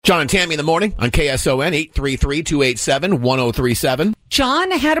John and Tammy in the morning on KSON 833-287-1037. John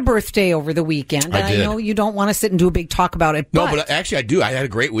had a birthday over the weekend. I did. I know you don't want to sit and do a big talk about it. No, but actually I do. I had a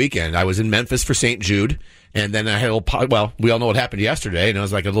great weekend. I was in Memphis for St. Jude, and then I had a little, well, we all know what happened yesterday, and it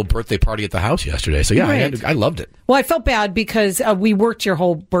was like a little birthday party at the house yesterday. So, yeah, Right. I loved it. Well, I felt bad because we worked your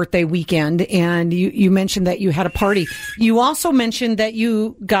whole birthday weekend, and you mentioned that you had a party. You also mentioned that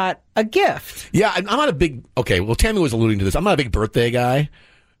you got a gift. Yeah, I'm not a big, okay, well, Tammy was alluding to this. I'm not a big birthday guy.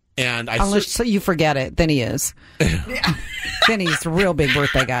 And Unless you forget it, then he is. Then he's a real big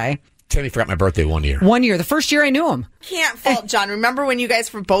birthday guy. Tammy forgot my birthday 1 year. 1 year. The first year I knew him. Can't fault John. Remember when you guys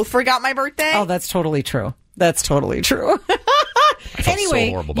both forgot my birthday? Oh, that's totally true. That's totally true. I felt Anyway, so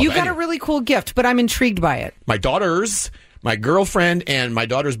horrible about you that. got a really cool gift, but I'm intrigued by it. My daughters, my girlfriend, and my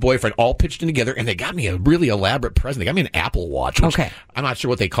daughter's boyfriend all pitched in together, and they got me a really elaborate present. They got me an Apple Watch, which Okay. I'm not sure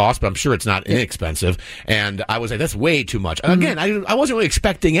what they cost, but I'm sure it's not inexpensive. And I was like, that's way too much. And again, I wasn't really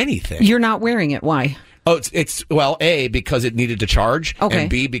expecting anything. You're not wearing it. Why? Oh, it's well, A, because it needed to charge, Okay. and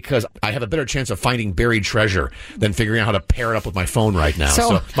B, because I have a better chance of finding buried treasure than figuring out how to pair it up with my phone right now. So-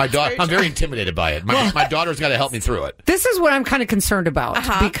 So my daughter, I'm very intimidated by it. My daughter's got to help me through it. This is what I'm kind of concerned about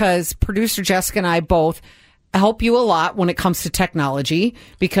because producer Jessica and I both help you a lot when it comes to technology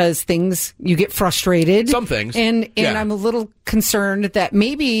because you get frustrated. Some things. And Yeah. I'm a little concerned that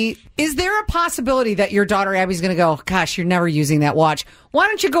maybe, is there a possibility that your daughter Abby's going to go, gosh, you're never using that watch. Why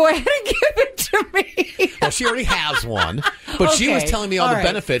don't you go ahead and give it to me? Well, she already has one, but she was Okay. telling me all All the right.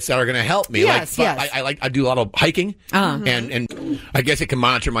 benefits that are going to help me. Yes, like, yes. I do a lot of hiking, and I guess it can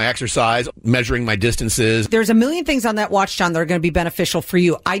monitor my exercise, measuring my distances. There's a million things on that watch, John, that are going to be beneficial for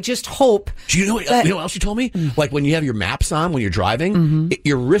you. I just hope. Do you know what else she told me? Like when you have your maps on when you're driving,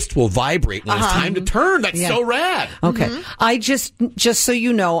 your wrist will vibrate when it's time to turn. That's Yeah. so rad. Okay. I just so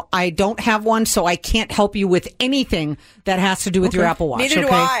you know, I don't have one, so I can't help you with anything that has to do with your Apple Watch. Neither do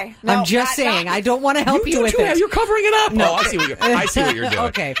okay? I. No, I'm just saying, I don't want to help you with it. You're covering it up. No, I see what you're doing.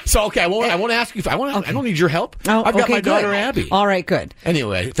 Okay. So I won't ask you. I don't need your help. Oh, I've got okay, my daughter good. Abby. All right, good.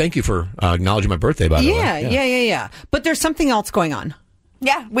 Anyway, thank you for acknowledging my birthday. By the way. Yeah. But there's something else going on.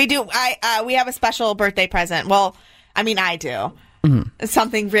 Yeah, we do. We have a special birthday present. Well, I mean, I do. It's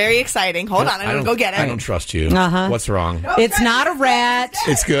something very exciting. Hold on, I'm going to go get it. I don't trust you. What's wrong? It's not a rat.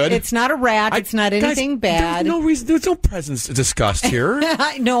 It's good. It's not a rat. It's not anything bad. There's no reason. There's no presents discussed here.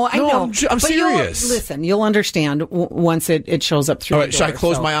 I know. I'm But serious. You'll understand once it shows up through All the right, should I door,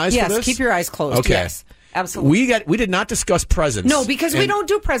 close so- my eyes yes, for this? keep your eyes closed. Okay. Yes, absolutely. We did not discuss presents. No, because we And don't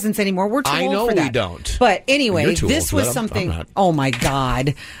do presents anymore. We're too I old know for that. we don't. But anyway, You're too old this for was that. I'm something. not. Oh my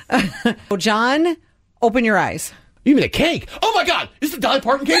God, John, open your eyes. You mean a cake? Oh my God! Is the Dolly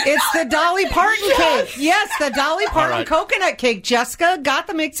Parton cake? It's the Dolly Parton cake. Yes, the Dolly Parton right. coconut cake. Jessica got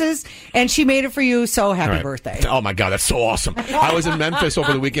the mixes, and she made it for you. So happy All right. birthday. Oh my God, that's so awesome. I was in Memphis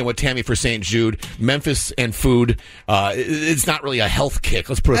over the weekend with Tammy for St. Jude. Memphis and food, it's not really a health kick.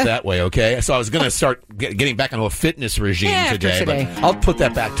 Let's put it that way, okay? So I was going to start getting back onto a fitness regime After today. today. But I'll put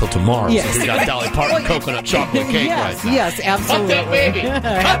that back till tomorrow. Yes. Since we got Dolly Parton coconut chocolate cake Yes, right now. yes, absolutely. Cut that baby. Cut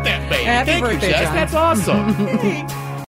that baby. Happy Thank birthday, you, Jess. John. That's awesome.